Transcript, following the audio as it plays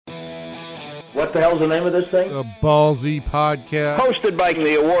What the hell's the name of this thing? The Ballsy Podcast. Hosted by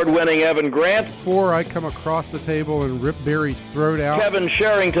the award-winning Evan Grant. Before I come across the table and rip Barry's throat out. Kevin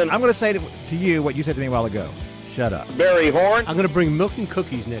Sherrington. I'm going to say to you what you said to me a while ago. Shut up. Barry Horn. I'm going to bring milk and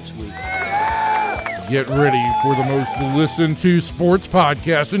cookies next week. Get ready for the most listened to sports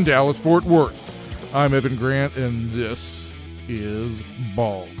podcast in Dallas-Fort Worth. I'm Evan Grant, and this is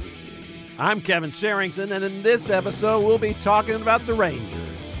Ballsy. I'm Kevin Sherrington, and in this episode, we'll be talking about the Rangers.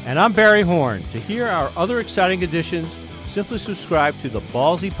 And I'm Barry Horn. To hear our other exciting editions, simply subscribe to the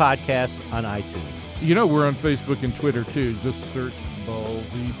Ballsy Podcast on iTunes. You know we're on Facebook and Twitter, too. Just search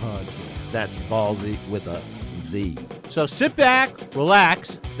Ballsy Podcast. That's Ballsy with a Z. So sit back,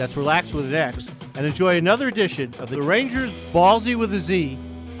 relax, that's relax with an X, and enjoy another edition of the Rangers Ballsy with a Z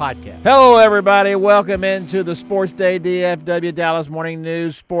podcast. Hello, everybody. Welcome into the Sports Day DFW Dallas Morning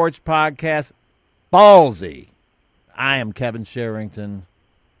News Sports Podcast, Ballsy. I am Kevin Sherrington,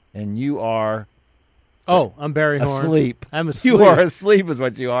 and you are... Oh, I'm Barry Horn. Asleep. I'm asleep. You are asleep is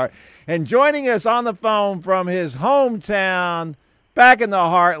what you are. And joining us on the phone from his hometown, back in the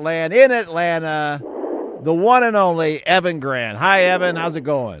heartland, in Atlanta, the one and only Evan Grant. Hi, Evan. How's it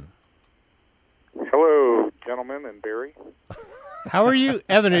going? Hello, gentlemen, and Barry. How are you,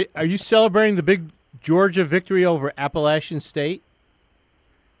 Evan? Are you celebrating the big Georgia victory over Appalachian State?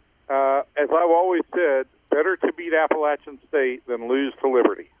 As I've always said, better to beat Appalachian State than lose to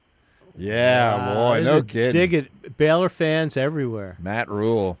Liberty. Yeah, boy, no kidding. Dig it. Baylor fans everywhere. Matt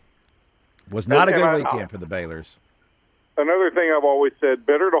Rule. Was not a good weekend for the Baylors. Another thing I've always said,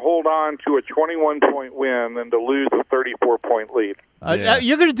 better to hold on to a 21-point win than to lose a 34-point lead. Yeah.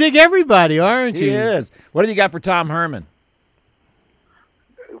 You're going to dig everybody, aren't you? He is. What do you got for Tom Herman?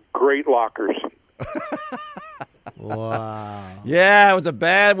 Great lockers. Wow. Yeah, it was a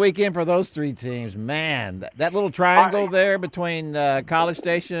bad weekend for those three teams. Man, that little triangle there between College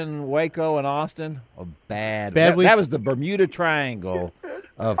Station, Waco, and Austin, bad. That was the Bermuda Triangle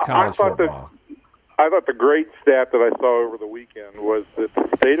of college football. I thought the great stat that I saw over the weekend was that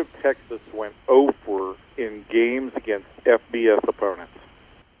the state of Texas went 0-4 in games against FBS opponents.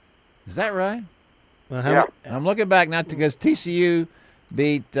 Is that right? Well, Yeah. I'm looking back not because TCU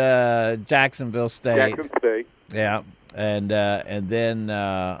beat Jacksonville State. Jackson State. Yeah, and then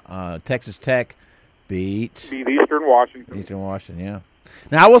Texas Tech beat Eastern Washington. Eastern Washington, yeah.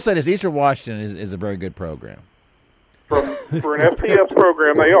 Now, I will say this, Eastern Washington is a very good program. For an FCS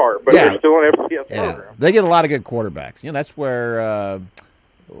program, they are, but Yeah. they're still an FCS Yeah, program. they get a lot of good quarterbacks. You know, that's where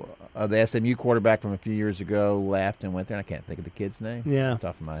the SMU quarterback from a few years ago left and went there. And I can't think of the kid's name. Yeah. Off the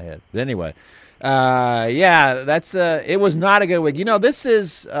top of my head. But anyway, yeah, that's it was not a good week. You know, this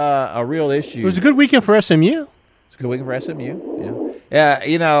is a real issue. It was a good weekend for SMU. It's a good weekend for SMU. Yeah.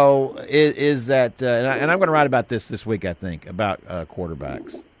 You know, is that and I'm going to write about this week. I think about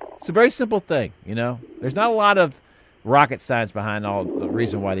quarterbacks. It's a very simple thing. You know, there's not a lot of rocket science behind all the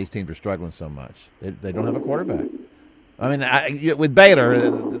reason why these teams are struggling so much. They don't have a quarterback. I mean, with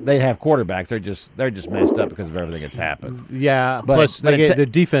Baylor, they have quarterbacks. They're just messed up because of everything that's happened. Yeah, But- plus but the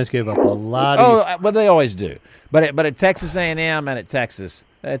defense gave up a lot of... But they always do. But at Texas A&M and at Texas,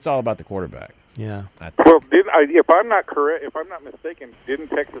 it's all about the quarterback. Yeah. Well, if I'm not mistaken, didn't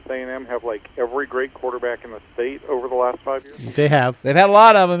Texas A&M have like every great quarterback in the state over the last 5 years? They have. They've had a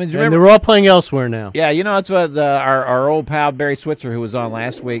lot of them. And, And they're all playing elsewhere now. yeah, you know, that's what our old pal Barry Switzer, who was on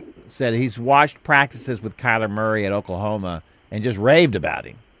last week, said. He's watched practices with Kyler Murray at Oklahoma and just raved about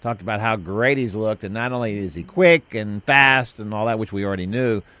him. Talked about how great he's looked, and not only is he quick and fast and all that, which we already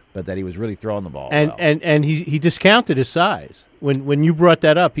knew, but that he was really throwing the ball well. And he discounted his size. When you brought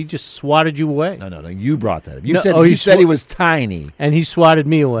that up, he just swatted you away. No, you brought that up. You No, said he was tiny. And he swatted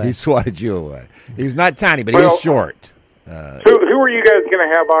me away. He swatted you away. He was not tiny, but he Well, was short. Who are you guys going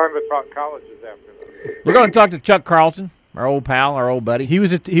to have on to talk colleges after this? We're going to talk to Chuck Carlton, our old pal, our old buddy. He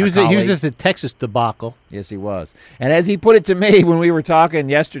was at the Texas debacle. Yes, he was. And as he put it to me when we were talking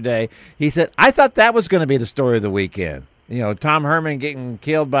yesterday, he said, I thought that was going to be the story of the weekend. You know, Tom Herman getting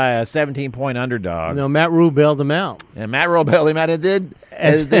killed by a 17-point underdog. No, Matt Rule bailed him out. And Matt Rule bailed him out. And then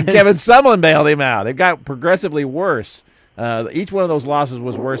Kevin Sumlin bailed him out. It got progressively worse. Each one of those losses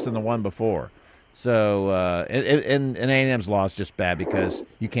was worse than the one before. So, and A&M's loss just bad because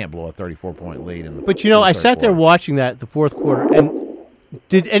you can't blow a 34-point lead in the But, you know, I sat there watching the fourth quarter, and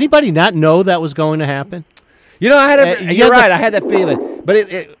did anybody not know that was going to happen? You know, you're right. I had that feeling.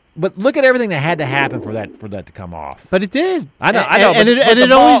 But look at everything that had to happen for that to come off. But it did. I know. And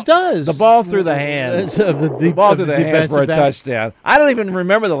it always does. The ball through the hands. of the Ball through the hands for a defensive back. touchdown. I don't even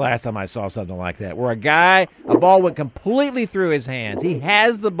remember the last time I saw something like that, where a ball went completely through his hands. He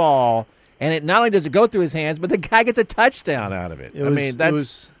has the ball, and it not only does it go through his hands, but the guy gets a touchdown out of it.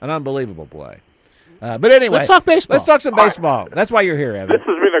 That's an unbelievable play. But anyway, Let's talk baseball. Let's talk some baseball. That's why you're here, Evan. This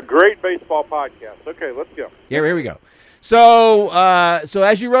has been a great baseball podcast. Okay, let's go. Yeah, here we go. So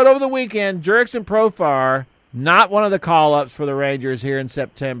as you wrote over the weekend, Jurickson Profar, not one of the call-ups for the Rangers here in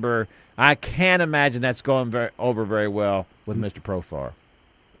September. I can't imagine that's going over very well with Mr. Profar.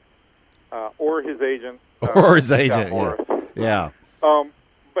 Or his agent. Or his agent, Morris. yeah.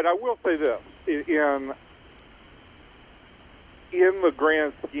 But I will say this. In the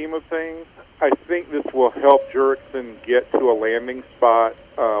grand scheme of things, I think this will help Jurickson get to a landing spot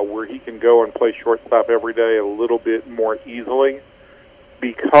where he can go and play shortstop every day a little bit more easily,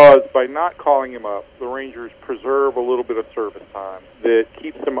 because by not calling him up, the Rangers preserve a little bit of service time that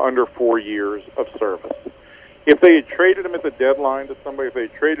keeps him under 4 years of service. If they had traded him at the deadline to somebody, if they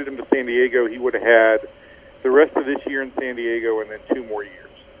had traded him to San Diego, he would have had the rest of this year in San Diego and then 2 more years.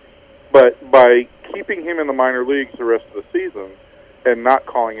 But by keeping him in the minor leagues the rest of the season and not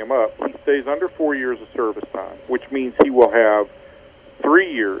calling him up, he stays under 4 years of service time, which means he will have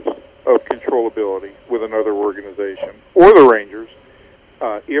 3 years of controllability with another organization or the Rangers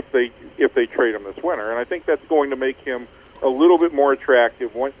if they trade him this winter. And I think that's going to make him a little bit more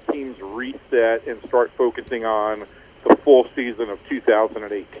attractive once teams reset and start focusing on the full season of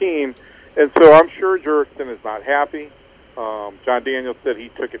 2018. And so I'm sure Jurickson is not happy. John Daniels said he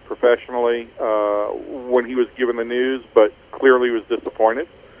took it professionally when he was given the news, but clearly was disappointed.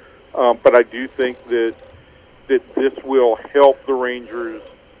 But I do think that this will help the Rangers'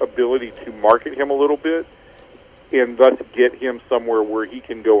 ability to market him a little bit and thus get him somewhere where he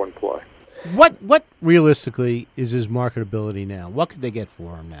can go and play. What realistically is his marketability now? What could they get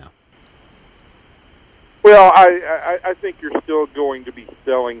for him now? Well, I think you're still going to be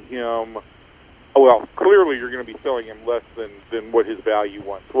selling him. Well, clearly you're going to be selling him less than what his value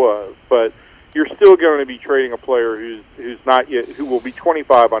once was, but you're still going to be trading a player who's not yet, who will be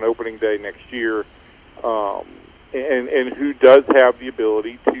 25 on opening day next year, and who does have the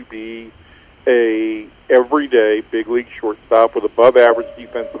ability to be a everyday big league shortstop with above average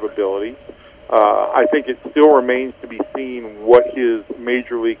defensive ability. I think it still remains to be seen what his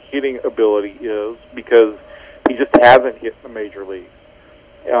major league hitting ability is, because he just hasn't hit the major leagues.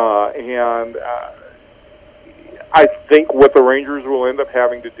 And I think what the Rangers will end up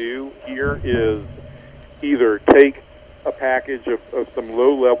having to do here is either take a package of some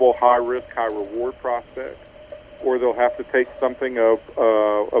low-level, high-risk, high-reward prospects, or they'll have to take something of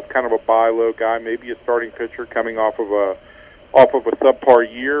kind of a buy low guy, maybe a starting pitcher coming off of a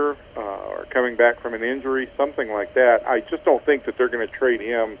subpar year or coming back from an injury, something like that. I just don't think that they're going to trade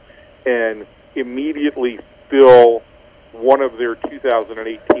him and immediately fill one of their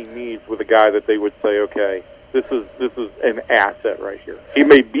 2018 needs with a guy that they would say, okay, this is an asset right here. He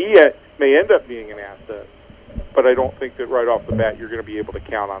may end up being an asset, but I don't think that right off the bat you're going to be able to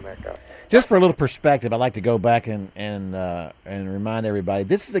count on that guy. Just for a little perspective, I'd like to go back and remind everybody,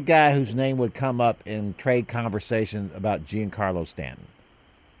 this is the guy whose name would come up in trade conversations about Giancarlo Stanton.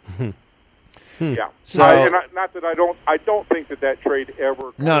 Yeah. So, I don't think that trade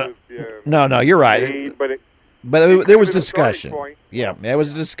ever could have been No, you're right. made, but there was discussion. Yeah, there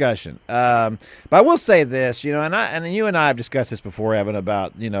was a discussion. But I will say this, and you and I have discussed this before, Evan,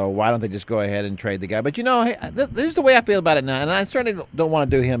 about, why don't they just go ahead and trade the guy? But, here's the way I feel about it now, and I certainly don't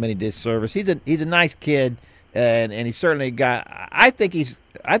want to do him any disservice. He's a nice kid, and he's certainly got. I think he's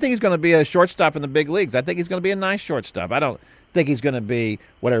going to be a shortstop in the big leagues. I think he's going to be a nice shortstop. I don't think he's going to be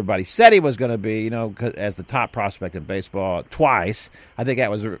what everybody said he was going to be, as the top prospect in baseball twice. I think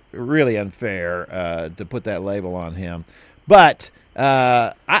that was really unfair to put that label on him. But if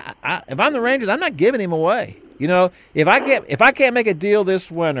I'm the Rangers, I'm not giving him away. If I can't make a deal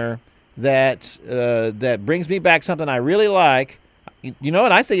this winter that brings me back something I really like,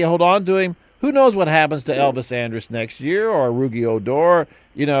 what I say, you hold on to him. Who knows what happens to Elvis Andrus next year or Rugi Odor,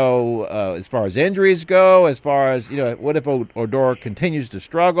 as far as injuries go, as far as, what if Odor continues to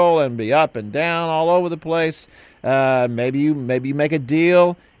struggle and be up and down all over the place? Maybe you make a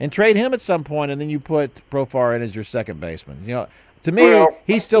deal and trade him at some point, and then you put Profar in as your second baseman. To me,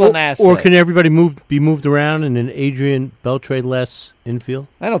 he's still an asset. Or can everybody be moved around in an Adrian Beltre-less infield?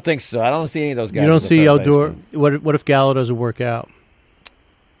 I don't think so. I don't see any of those guys. You don't see Odor? What if Gallo doesn't work out?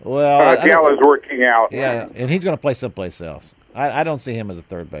 Well, Gallo's working out. Yeah, and he's going to play someplace else. I don't see him as a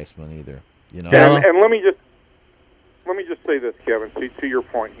third baseman either. And let me just say this, Kevin, to your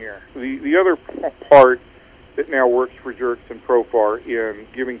point here. The other part that now works for Jurickson Profar in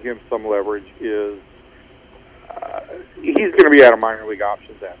giving him some leverage is he's going to be out of minor league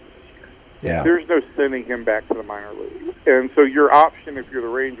options after this year. Yeah. There's no sending him back to the minor leagues. And so your option, if you're the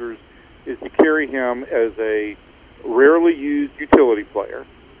Rangers, is to carry him as a rarely used utility player,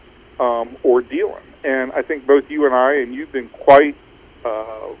 or deal him. and I think both you and I, and you've been quite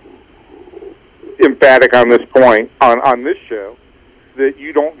emphatic on this point on this show, that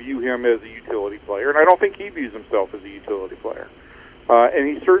you don't view him as a utility player, and I don't think he views himself as a utility player. And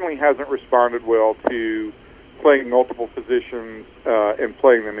he certainly hasn't responded well to playing multiple positions and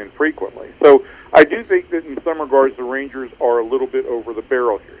playing them infrequently. So I do think that in some regards the Rangers are a little bit over the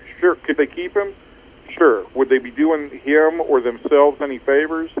barrel here. Sure, could they keep him? Sure. Would they be doing him or themselves any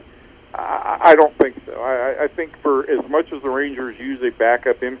favors? I don't think so. I think for as much as the Rangers use a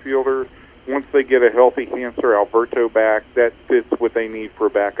backup infielder, once they get a healthy Hanser Alberto back, that fits what they need for a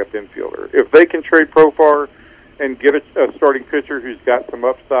backup infielder. If they can trade Profar and get a starting pitcher who's got some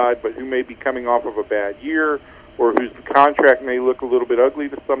upside, but who may be coming off of a bad year, or whose contract may look a little bit ugly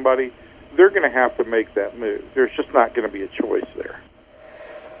to somebody, they're going to have to make that move. There's just not going to be a choice there.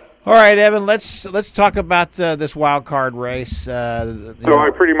 All right, Evan, let's talk about this wild card race. I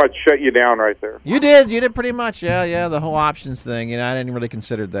pretty much shut you down right there. You did pretty much, yeah. The whole options thing, I didn't really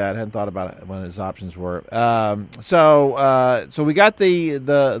consider that. I hadn't thought about it when his options were. So we got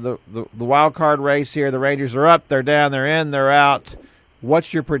the wild card race here. The Rangers are up, they're down, they're in, they're out.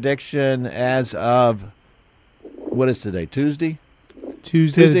 What's your prediction as of what is today? Tuesday,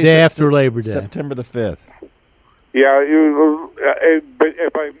 the day after Labor Day, September the 5th. Yeah, but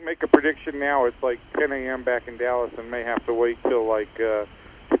if I make a prediction now, it's like 10 a.m. back in Dallas, and may have to wait till to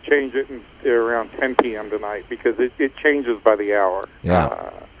change it around 10 p.m. tonight, because it changes by the hour.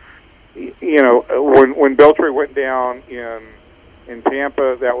 Yeah. When Beltre went down in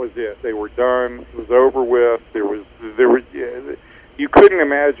Tampa, that was it. They were done. It was over with. There was you couldn't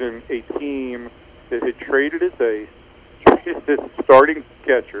imagine a team that had traded its ace, traded its starting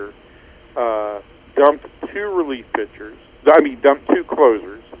catcher, dumped dumped two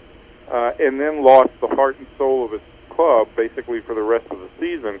closers, and then lost the heart and soul of its club basically for the rest of the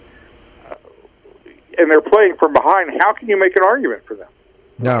season. And they're playing from behind. How can you make an argument for them?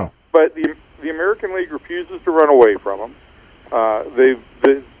 No. But the American League refuses to run away from them. The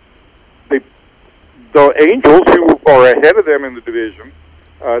Angels, who are ahead of them in the division,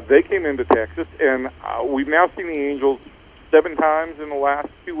 they came into Texas, and we've now seen the Angels 7 times in the last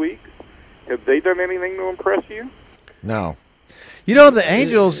 2 weeks. Have they done anything to impress you? No. The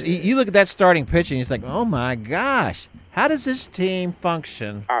Angels, you look at that starting pitching, you think, oh, my gosh, how does this team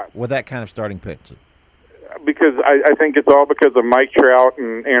function with that kind of starting pitching? Because I think it's all because of Mike Trout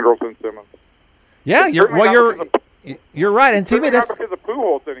and Anderson Simmons. Yeah, you're right. And to me, that's not because of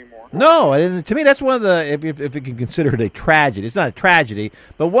Pujols anymore. No, and to me, that's one of the, if you can consider it a tragedy, it's not a tragedy,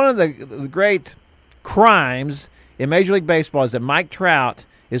 but one of the great crimes in Major League Baseball is that Mike Trout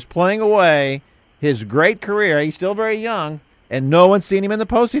is playing away his great career. He's still very young, and no one's seen him in the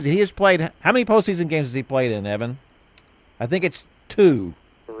postseason. He has played, how many postseason games has he played in, Evan? I think it's 2.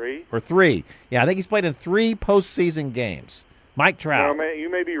 3? Or 3. Yeah, I think he's played in 3 postseason games. Mike Trout. Well,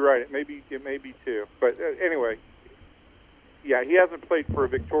 you may be right. It may be 2. But anyway, yeah, he hasn't played for a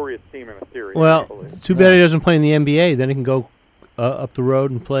victorious team in a series. Well, too bad he doesn't play in the NBA. Then he can go up the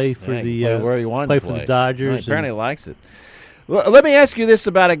road and play for where he wanted play to for the Dodgers. Well, apparently likes it. Well, let me ask you this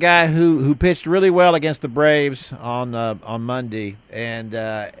about a guy who pitched really well against the Braves on Monday, and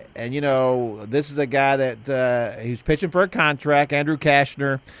this is a guy that he's pitching for a contract, Andrew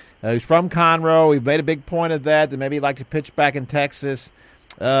Kashner. He's from Conroe. We've made a big point of that maybe he'd like to pitch back in Texas.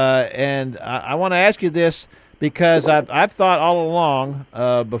 And I want to ask you this because I've thought all along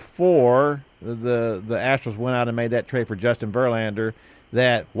before the Astros went out and made that trade for Justin Verlander,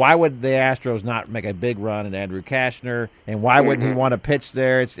 that why would the Astros not make a big run at Andrew Kashner, and why wouldn't he want to pitch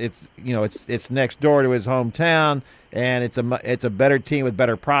there? It's next door to his hometown, and it's a better team with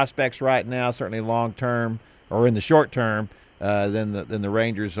better prospects right now, certainly long term or in the short term than the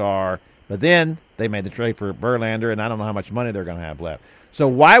Rangers are. But then they made the trade for Verlander, and I don't know how much money they're going to have left. So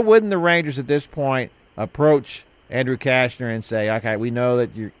why wouldn't the Rangers at this point approach Andrew Kashner and say, okay, we know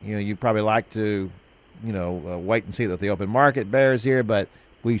that you probably like to wait and see what the open market bears here, but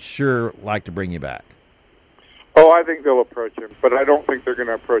we sure like to bring you back? Oh, I think they'll approach him, but I don't think they're going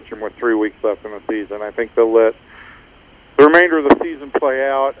to approach him with 3 weeks left in the season. I think they'll let the remainder of the season play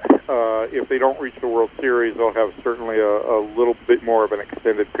out. If they don't reach the World Series, they'll have certainly a little bit more of an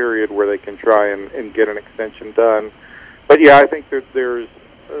extended period where they can try and get an extension done. But yeah, I think that there's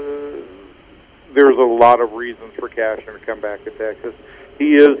a lot of reasons for Kashner to come back to Texas.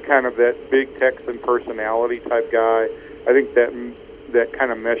 He is kind of that big Texan personality type guy. I think that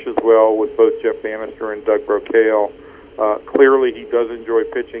kind of meshes well with both Jeff Bannister and Doug Brocail. Clearly, he does enjoy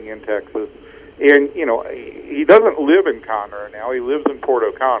pitching in Texas. And, he doesn't live in Conroe now. He lives in Port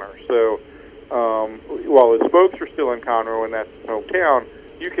O'Connor. So while his folks are still in Conroe and that's his hometown,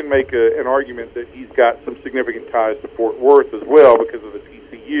 you can make an argument that he's got some significant ties to Fort Worth as well because of the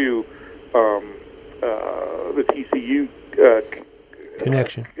TCU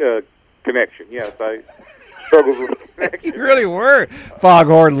Connection. Connection. Yes, I struggled with connection. You really were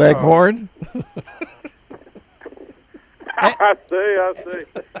Foghorn Leghorn. I say.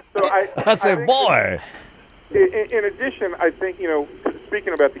 So I say, think boy. In addition, I think,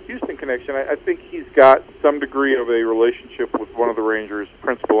 speaking about the Houston connection, I think he's got some degree of a relationship with one of the Rangers'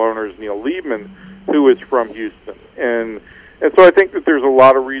 principal owners, Neil Liebman, who is from Houston. And so I think that there's a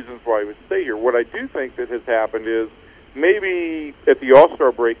lot of reasons why he would stay here. What I do think that has happened is maybe at the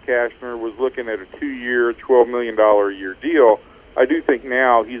All-Star break, Cashner was looking at a 2-year, $12 million a year deal. I do think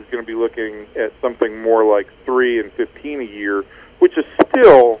now he's going to be looking at something more like $3 and $15 a year, which is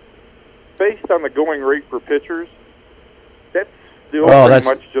still, based on the going rate for pitchers, that's still pretty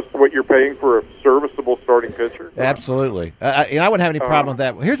much just what you're paying for a serviceable starting pitcher. Absolutely. I wouldn't have any problem with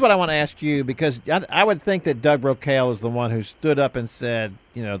that. Here's what I want to ask you, because I would think that Doug Brocail is the one who stood up and said,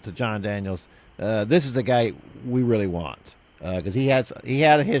 to John Daniels, this is the guy we really want, because he had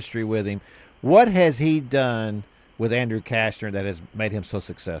a history with him. What has he done with Andrew Cashner that has made him so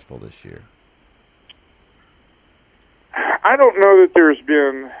successful this year? I don't know that there's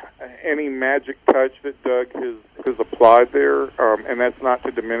been any magic touch that Doug has applied there, and that's not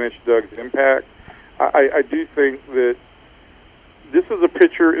to diminish Doug's impact. I do think that this is a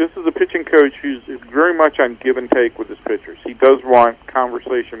pitching coach who's very much on give and take with his pitchers. He does want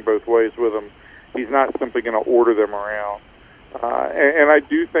conversation both ways with them. He's not simply going to order them around. And I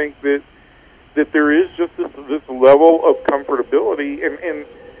do think that there is just this level of comfortability, and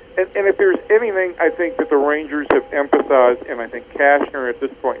if there's anything I think that the Rangers have emphasized, and I think Cashner at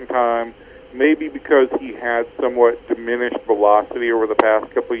this point in time, maybe because he had somewhat diminished velocity over the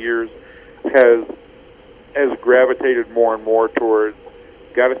past couple of years, has gravitated more and more towards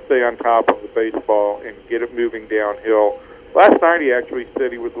got to stay on top of the baseball and get it moving downhill. Last night he actually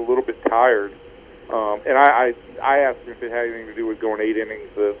said he was a little bit tired. And I asked him if it had anything to do with going 8 innings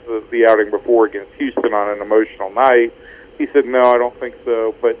the outing before against Houston on an emotional night. He said, no, I don't think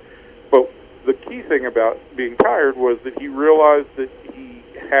so. But the key thing about being tired was that he realized that he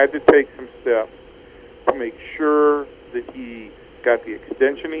had to take some steps to make sure that he got the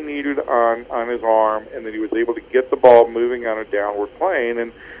extension he needed on his arm and that he was able to get the ball moving on a downward plane.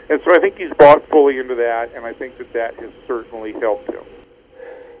 And so I think he's bought fully into that, and I think that has certainly helped him.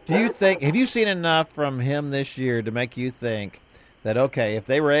 Do you think, have you seen enough from him this year to make you think that, okay, if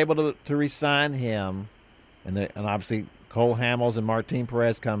they were able to re-sign him, and obviously Cole Hamels and Martin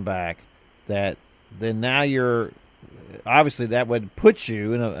Perez come back, that then now obviously that would put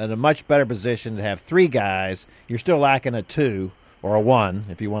you in a much better position to have 3 guys. You're still lacking a 2 or a 1,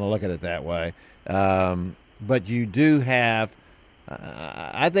 if you want to look at it that way. But you do have,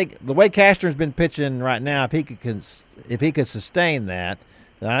 I think the way Cashner's been pitching right now, if he could sustain that,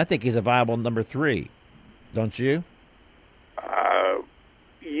 then I think he's a viable number 3. Don't you?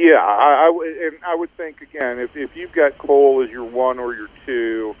 Yeah, I would think, again, if you've got Cole as your 1 or your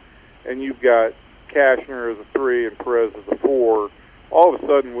 2, and you've got Cashner as a 3 and Perez as a 4, all of a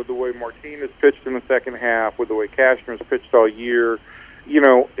sudden, with the way Martinez pitched in the second half, with the way Cashner has pitched all year,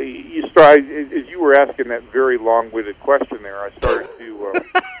 you start, as you were asking that very long-winded question there, I started to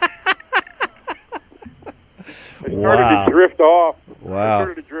to drift off. Wow. I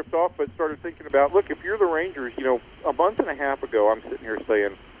started to drift off, but started thinking about, look, if you're the Rangers, a month and a half ago, I'm sitting here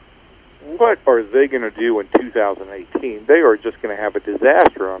saying, what are they going to do in 2018? They are just going to have a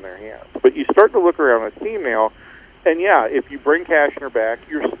disaster on their hands. But you start to look around the team now, and yeah, if you bring Cashner back,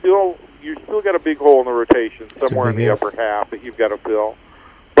 you're still got a big hole in the rotation somewhere in the upper half that you've got to fill.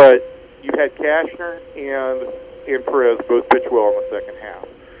 But you had Cashner and Perez both pitch well in the second half.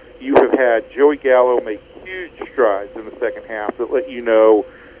 You have had Joey Gallo make huge strides in the second half that let you know,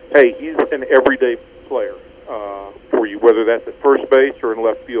 hey, he's an everyday player for you, whether that's at first base or in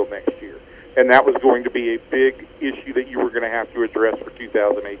left field next year. And that was going to be a big issue that you were going to have to address for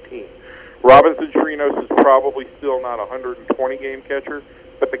 2018. Robinson Chirinos is probably still not a 120-game catcher,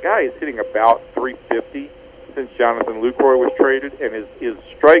 but the guy is hitting about 350 since Jonathan Lucroy was traded, and his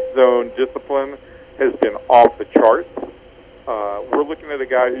strike zone discipline has been off the charts. We're looking at a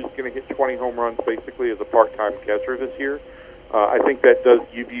guy who's going to hit 20 home runs basically as a part-time catcher this year. I think that does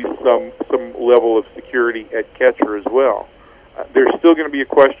give you some level of security at catcher as well. There's still going to be a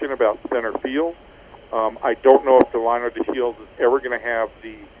question about center field. I don't know if Delino DeShields is ever going to have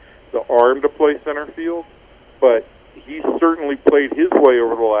the arm to play center field, but he's certainly played his way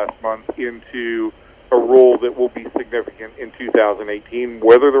over the last month into a role that will be significant in 2018,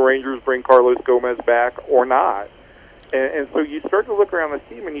 whether the Rangers bring Carlos Gomez back or not. And so you start to look around the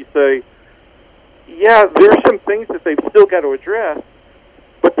team and you say, yeah, there's some things that they've still got to address,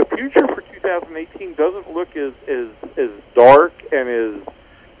 but the future for 2018 doesn't look as dark and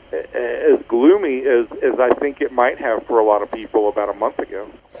as gloomy as I think it might have for a lot of people about a month ago.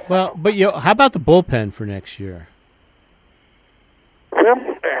 Well, but how about the bullpen for next year? Well,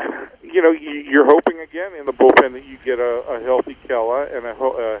 you're hoping again in the bullpen that you get a healthy Kella and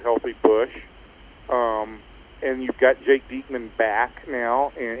a healthy Bush. And you've got Jake Diekman back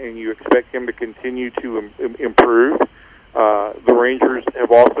now, and you expect him to continue to improve. The Rangers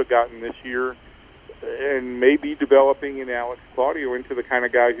have also gotten this year, and may be developing in Alex Claudio into the kind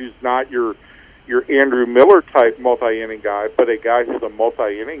of guy who's not your Andrew Miller type multi-inning guy, but a guy who's a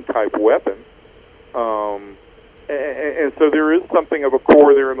multi-inning type weapon. And so there is something of a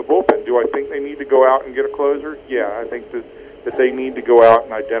core there in the bullpen. Do I think they need to go out and get a closer? Yeah, I think that they need to go out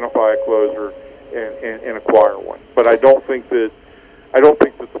and identify a closer and acquire one. But I don't think that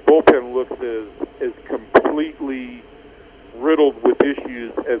the bullpen looks as completely riddled with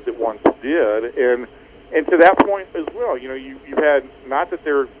issues as it once did. And to that point as well, you've had not that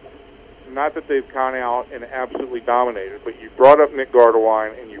they've gone out and absolutely dominated, but you brought up Nick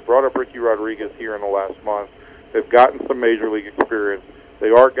Gardewine and you brought up Ricky Rodriguez here in the last month. They've gotten some major league experience. They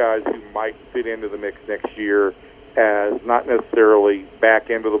are guys who might fit into the mix next year as not necessarily back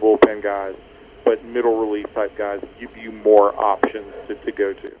end of the bullpen guys, but middle relief type guys, give you more options to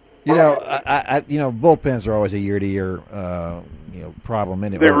go to. Bullpens are always a year-to-year problem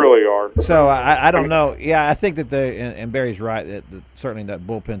anyway. They really are. So I don't know. Yeah, I think that and Barry's right. That certainly that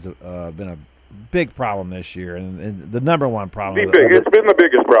bullpen's been a big problem this year, and the number one problem. It's been the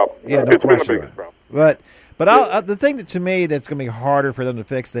biggest problem. Yeah, no it's question. been the biggest problem. But the thing that to me that's going to be harder for them to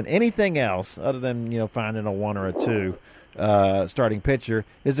fix than anything else, other than finding a 1 or a 2 starting pitcher,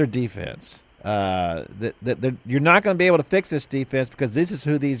 is their defense. That you're not going to be able to fix this defense because this is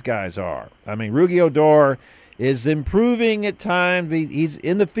who these guys are. I mean, Rugi Odor is improving at times. He's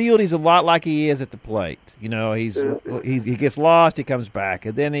in the field. He's a lot like he is at the plate. He gets lost. He comes back,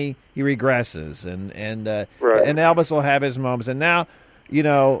 and then he regresses. And Elvis will have his moments. And now,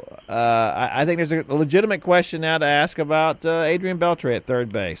 I think there's a legitimate question now to ask about Adrian Beltre at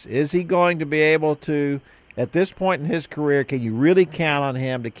third base. Is he going to be able to? At this point in his career, can you really count on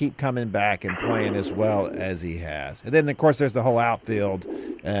him to keep coming back and playing as well as he has? And then, of course, there's the whole outfield,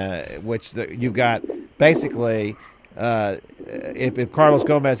 which you've got basically if Carlos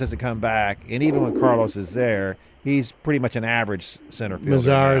Gomez doesn't come back, and even when Carlos is there, he's pretty much an average center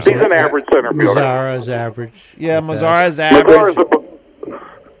fielder. He's an average center fielder. Mazzara's average. Yeah, Mazzara's average.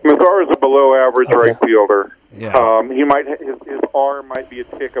 Mazzara's a below average right fielder. Yeah. His arm might be a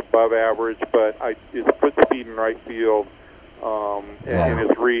tick above average, but his foot speed in right field and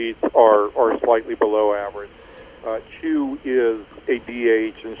his reads are slightly below average. Chu is a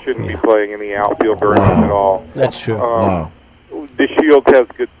DH and shouldn't be playing in the outfield very much at all. That's true. DeShields has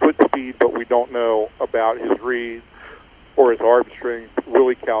good foot speed, but we don't know about his reads or his arm strength.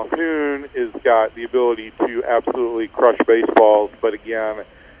 Willie Calhoun has got the ability to absolutely crush baseballs, but again,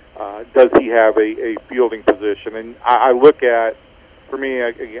 does he have a fielding position? And I look at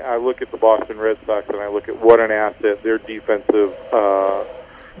the Boston Red Sox and I look at what an asset their defensive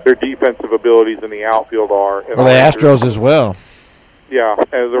abilities in the outfield are. And the Astros as well. Yeah,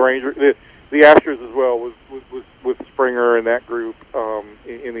 and the Rangers, the Astros as well with Springer and that group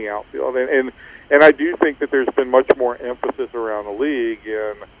in the outfield. And I do think that there's been much more emphasis around the league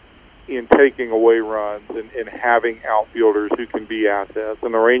in taking away runs and having outfielders who can be assets.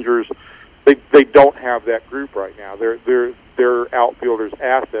 And the Rangers, they don't have that group right now. Their outfielders'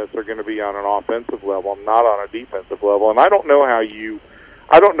 assets are going to be on an offensive level, not on a defensive level. And I don't know how you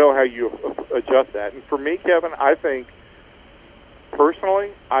adjust that. And for me, Kevin, I think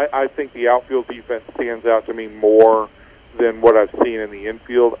personally, I think the outfield defense stands out to me more than what I've seen in the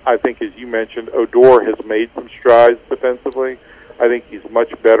infield. I think, as you mentioned, Odor has made some strides defensively. I think he's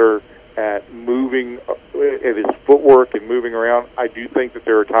much better at moving, at his footwork and moving around. I do think that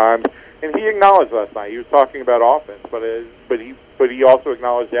there are times, and he acknowledged last night, he was talking about offense, but he also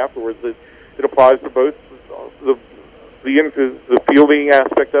acknowledged afterwards that it applies to both the fielding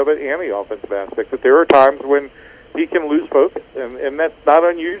aspect of it and the offensive aspect, that there are times when he can lose focus, and that's not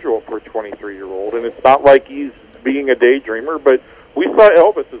unusual for a 23-year-old, and it's not like he's being a daydreamer, but we saw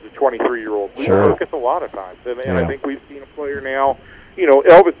Elvis as a 23-year-old. We focus a lot of times, and I think we've seen a player now.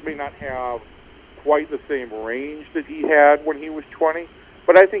 Elvis may not have quite the same range that he had when he was 20,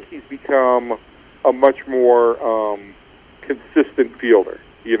 but I think he's become a much more consistent fielder,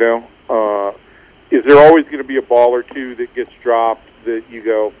 Is there always going to be a ball or two that gets dropped? that you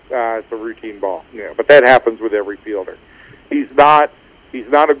go, it's a routine ball. But that happens with every fielder. He's not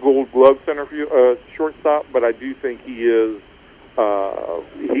a Gold Glove shortstop, but I do think he is.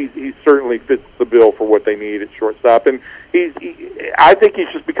 He certainly fits the bill for what they need at shortstop, and I think he's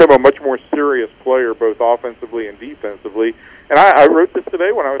just become a much more serious player, both offensively and defensively. And I wrote this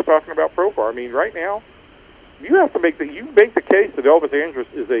today when I was talking about Profar. I mean, right now, you have to make the case that Elvis Andrus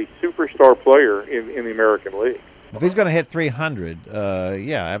is a superstar player in the American League. If he's going to hit 300,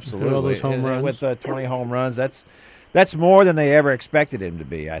 yeah, absolutely. All those home runs. With 20 home runs, that's more than they ever expected him to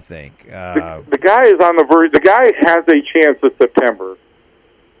be, I think. The guy is on the verge. The guy has a chance this September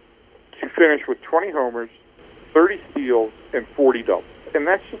to finish with 20 homers, 30 steals, and 40 doubles. And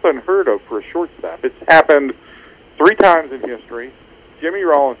that's just unheard of for a shortstop. It's happened 3 times in history, Jimmy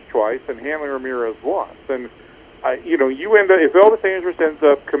Rollins twice, and Hanley Ramirez once. And, you end up, if Elvis Andrus ends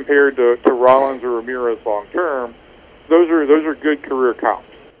up compared to Rollins or Ramirez long term, those are good career comps.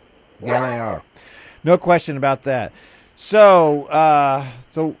 Yeah, they are. No question about that. So,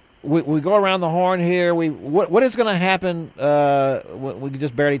 we go around the horn here. What is going to happen? We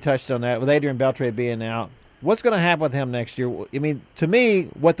just barely touched on that with Adrian Beltre being out. What's going to happen with him next year? I mean, to me,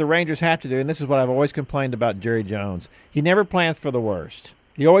 what the Rangers have to do, and this is what I've always complained about Jerry Jones, he never plans for the worst.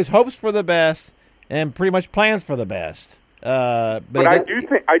 He always hopes for the best and pretty much plans for the best. But I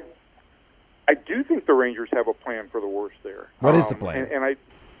do think the Rangers have a plan for the worst there. What is the plan?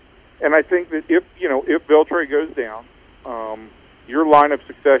 And I think that if Beltre goes down, your line of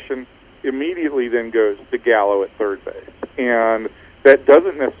succession immediately then goes to Gallo at third base. And that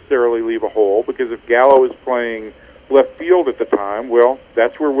doesn't necessarily leave a hole, because if Gallo is playing left field at the time, well,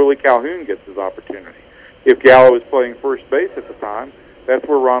 that's where Willie Calhoun gets his opportunity. If Gallo is playing first base at the time, that's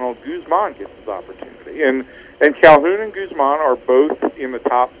where Ronald Guzman gets his opportunity. And Calhoun and Guzman are both in the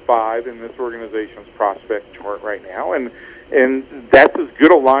top 5 in this organization's prospect chart right now, and that's as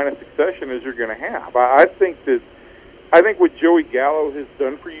good a line of succession as you're going to have. I think what Joey Gallo has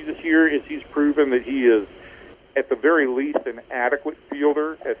done for you this year is he's proven that he is, at the very least, an adequate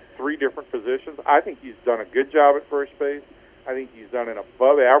fielder at 3 different positions. I think he's done a good job at first base. I think he's done an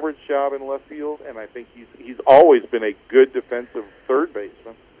above-average job in left field, and I think he's always been a good defensive third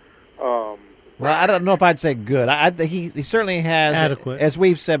baseman. Well, I don't know if I'd say good. He certainly has, adequate. As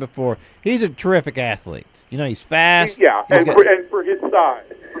we've said before, he's a terrific athlete. He's fast. Yeah, and for his size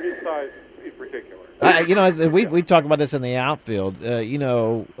in particular. We talk about this in the outfield.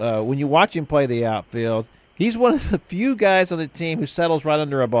 When you watch him play the outfield, he's one of the few guys on the team who settles right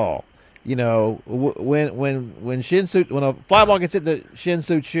under a ball. When a fly ball gets hit the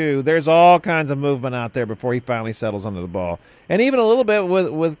Shin-Soo Choo, there's all kinds of movement out there before he finally settles under the ball, and even a little bit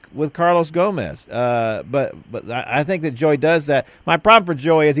with Carlos Gomez. But I think that Joey does that. My problem for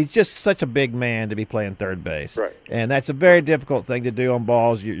Joey is he's just such a big man to be playing third base, right? And that's a very difficult thing to do on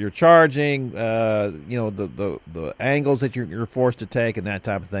balls. You're charging, the angles that you're forced to take and that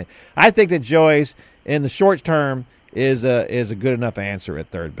type of thing. I think that Joey's in the short term is a good enough answer at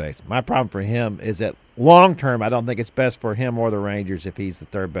third base. My problem for him is that long term, I don't think it's best for him or the Rangers if he's the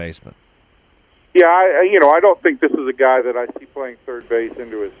third baseman. Yeah, I don't think this is a guy that I see playing third base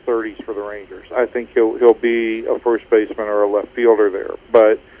into his 30s for the Rangers. I think he'll be a first baseman or a left fielder there.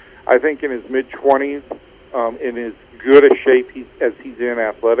 But I think in his mid-20s, in as good a shape as he's in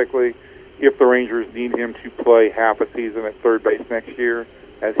athletically, if the Rangers need him to play half a season at third base next year,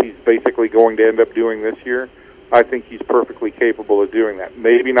 as he's basically going to end up doing this year, I think he's perfectly capable of doing that.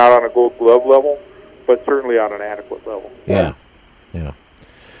 Maybe not on a Gold Glove level, but certainly on an adequate level. Yeah.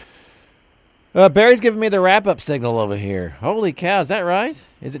 Barry's giving me the wrap-up signal over here. Holy cow, is that right?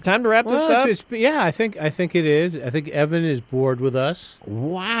 Is it time to wrap this up? I think it is. I think Evan is bored with us.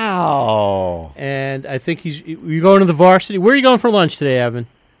 Wow. And I think you're going to the varsity. Where are you going for lunch today, Evan?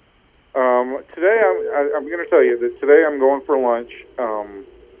 Today, I'm going to tell you that today I'm going for lunch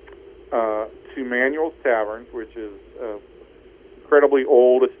to Manuel's Tavern, which is an incredibly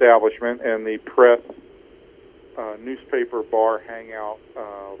old establishment and the press newspaper bar hangout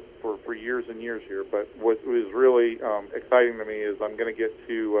for years and years here. But what was really exciting to me is I'm going to get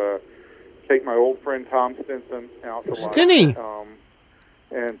to take my old friend Tom Stinson out to lunch. Stinny!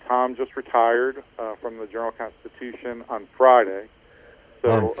 And Tom just retired from the Journal-Constitution on Friday. So,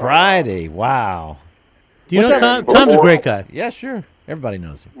 on Friday, wow. Do you know Tom? Tom's a great guy. Yeah, sure. Everybody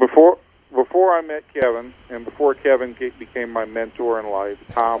knows him. Before I met Kevin, and before Kevin became my mentor in life,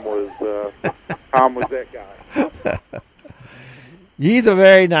 Tom was that guy. He's a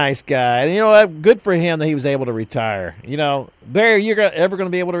very nice guy, and you know what? Good for him that he was able to retire. Barry, you're ever going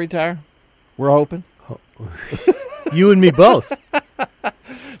to be able to retire? We're hoping. You and me both.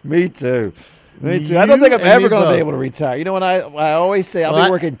 Me too. Me too. I don't think I'm ever going to be both. able to retire. You know what I always say? I'll be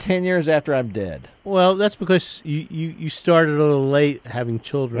working 10 years after I'm dead. Well, that's because you started a little late having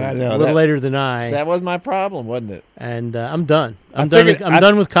children. I know, a little later than I. That was my problem, wasn't it? And I'm done. I'm figured-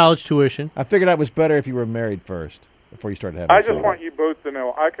 done with college tuition. I figured out it was better if you were married first before you started having I just children. want you both to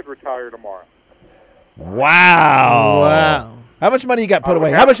know I could retire tomorrow. Wow. Wow. How much money you got put I would away?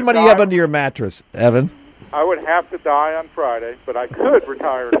 have How much to money you die- have under your mattress, Evan? I would have to die on Friday, but I could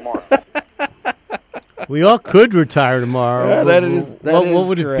retire tomorrow. We all could retire tomorrow. Yeah, that is what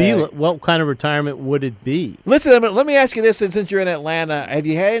would it be? correct. What kind of retirement would it be? Listen, Evan, let me ask you this: since you're in Atlanta, have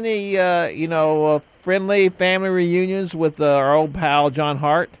you had any, friendly family reunions with our old pal John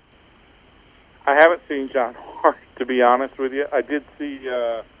Hart? I haven't seen John Hart, to be honest with you. I did see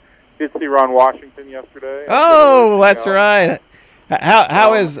Ron Washington yesterday. Oh, that's right.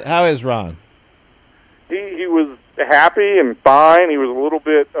 How is Ron? He was happy and fine. He was a little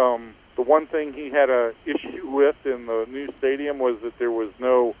bit. The one thing he had a issue with in the new stadium was that there was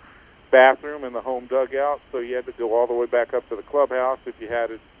no bathroom in the home dugout, so you had to go all the way back up to the clubhouse if you had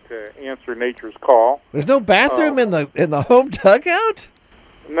to answer nature's call. There's no bathroom in the home dugout?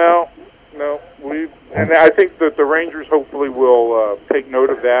 No. And I think that the Rangers hopefully will take note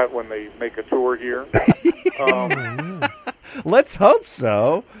of that when they make a tour here. Let's hope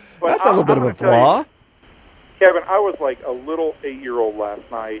so. But That's a little bit of a I'm gonna tell flaw. you, Kevin, I was like a little 8-year-old last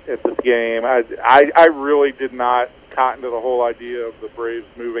night at this game. I really did not cotton to the whole idea of the Braves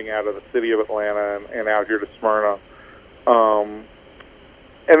moving out of the city of Atlanta and out here to Smyrna. And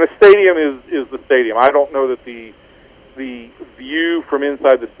the stadium is the stadium. I don't know that the view from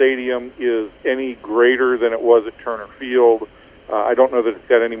inside the stadium is any greater than it was at Turner Field. I don't know that it's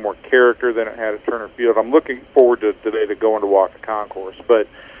got any more character than it had at Turner Field. I'm looking forward to today to going to walk the concourse. But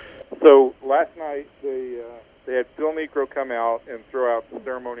so last night they had Phil Niekro come out and throw out the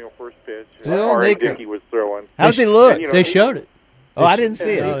ceremonial first pitch. Phil R.A. Niekro. Dickey was throwing. How does he look? And, They showed it. Oh, I didn't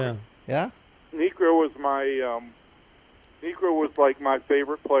see it. Oh, yeah. Yeah? Niekro was Niekro was like my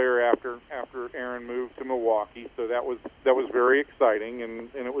favorite player after Aaron moved to Milwaukee, so that was very exciting, and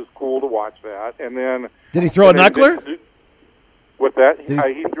it was cool to watch that. And then Did he throw a knuckler? What's that?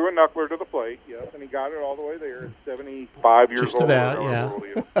 Did He threw a knuckler to the plate, yes, and he got it all the way there at 75 years Just old. about, or yeah. however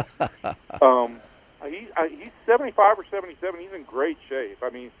old he is. He's 75 or 77. He's in great shape. I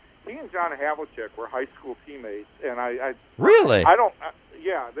mean, he and John Havlicek were high school teammates, and Really?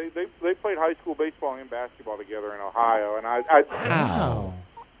 yeah, they played high school baseball and basketball together in Ohio, and Wow.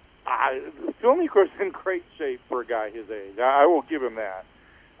 Phil Niekro's in great shape for a guy his age. I will give him that.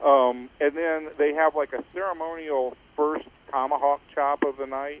 And then they have like a ceremonial first tomahawk chop of the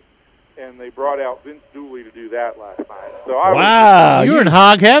night, and they brought out Vince Dooley to do that last night. So Wow. You were in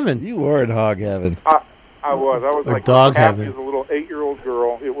hog heaven. You were in hog heaven. I was Or like dog happy heaven. as a little 8-year-old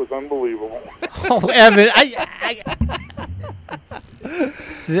girl. It was unbelievable. Oh, Evan,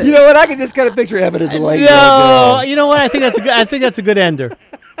 You know what? I can just kind of picture Evan as a late no. You know what? I think that's a good ender.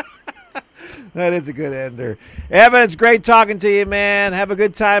 That is a good ender. Evan, it's great talking to you, man. Have a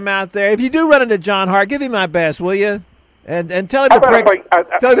good time out there. If you do run into John Hart, give him my best, will you? And tell him How about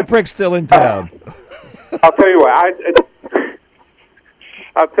tell him the prick's still in town. I'll tell you what.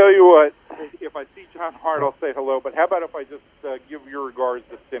 I'll tell you what. If I see John Hart, I'll say hello. But how about if I just give your regards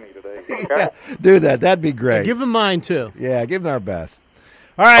to Cindy today? Okay. Do that. That'd be great. Give him mine too. Yeah, give him our best.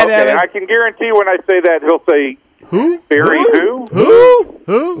 All right, Okay. Evan. I can guarantee when I say that, he'll say Who? Barry who? Who?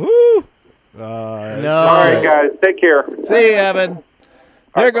 Who? Who? No. All right, guys. Take care. See you, Evan.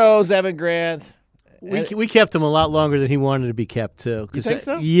 There goes Evan Grant. We kept him a lot longer than he wanted to be kept too. You think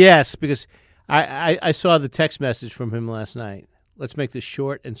so? Yes, because I saw the text message from him last night. Let's make this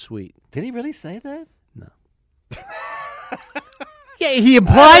short and sweet. Did he really say that? No. Yeah, he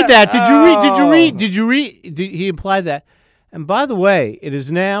implied that. Did you read? He implied that. And by the way, it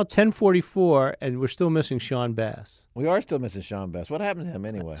is now 10:44, and we're still missing Sean Bass. We are still missing Sean Bass. What happened to him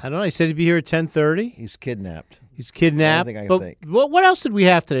anyway? I don't know. He said he'd be here at 10:30. He's kidnapped. He's kidnapped. I don't think I But think. what else did we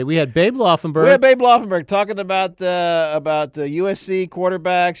have today? We had Babe Laufenberg. We had Babe Laufenberg talking about USC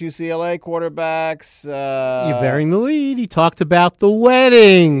quarterbacks, UCLA quarterbacks. You're bearing the lead. He talked about the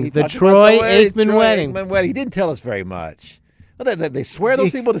wedding, the Troy Aikman wedding. He didn't tell us very much. Well, they swear those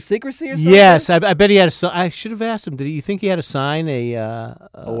people to secrecy or something? Yes, I bet he had a. I should have asked him. Did you think he had to sign a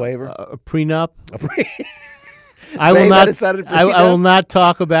waiver, a prenup? I will not. I will not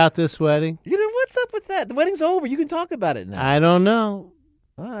talk about this wedding. You know what's up with that? The wedding's over. You can talk about it now. I don't know.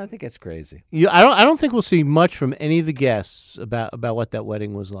 I think that's crazy. I don't think we'll see much from any of the guests about what that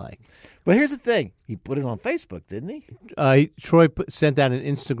wedding was like. But here's the thing: he put it on Facebook, didn't he? Troy sent out an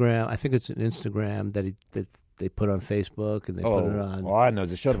Instagram. I think it's an Instagram that they put on Facebook and they put it on. Oh, I know.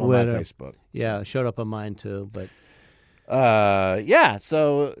 It showed up Twitter. on my Facebook. Yeah, it showed up on mine too. But yeah.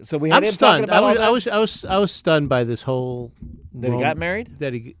 So we had I'm him stunned. talking about all that. I was stunned by this whole. That he got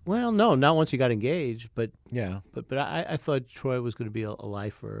married? Well, no, not once he got engaged, but Yeah. but I thought Troy was going to be a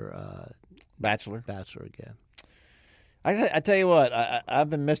lifer Bachelor. again. I tell you what, I've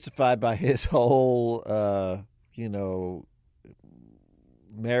been mystified by his whole,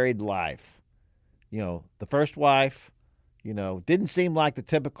 married life. The first wife, didn't seem like the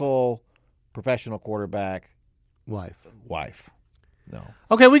typical professional quarterback wife. No.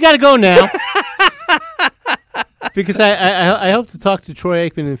 Okay, we got to go now. Because I hope to talk to Troy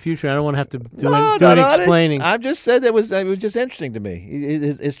Aikman in the future. I don't want to have to do any explaining. I just said it was just interesting to me.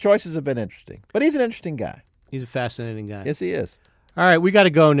 His choices have been interesting. But he's an interesting guy. He's a fascinating guy. Yes, he is. All right, we got to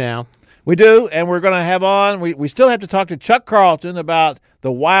go now. We do, and we're going to have on. We still have to talk to Chuck Carlton about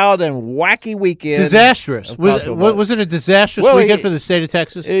the wild and wacky weekend. Disastrous. Was it a disastrous weekend for the state of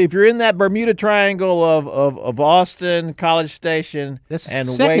Texas? If you're in that Bermuda Triangle of Austin, College Station, that's and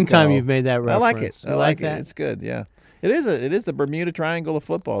the second Waco, time you've made that reference. I like it. I like that. It's good. Yeah, it is the Bermuda Triangle of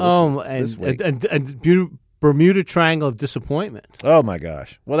football. This week. And Bermuda Triangle of disappointment. Oh my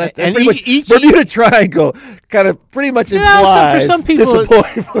gosh! Well, that and pretty much Bermuda Triangle kind of pretty much implies for some people,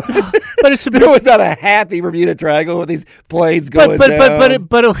 disappointment. But it's there was not a happy Bermuda Triangle with these planes going down.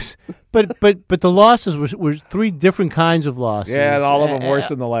 But the losses were three different kinds of losses. Yeah, and all of them worse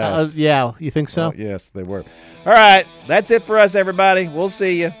than the last. Yeah, you think so? Oh, yes, they were. All right, that's it for us, everybody. We'll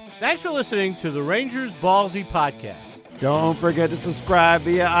see you. Thanks for listening to the Rangers Ballsy Podcast. Don't forget to subscribe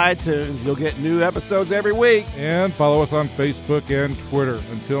via iTunes. You'll get new episodes every week. And follow us on Facebook and Twitter.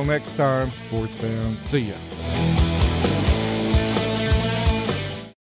 Until next time, sports fans, see ya.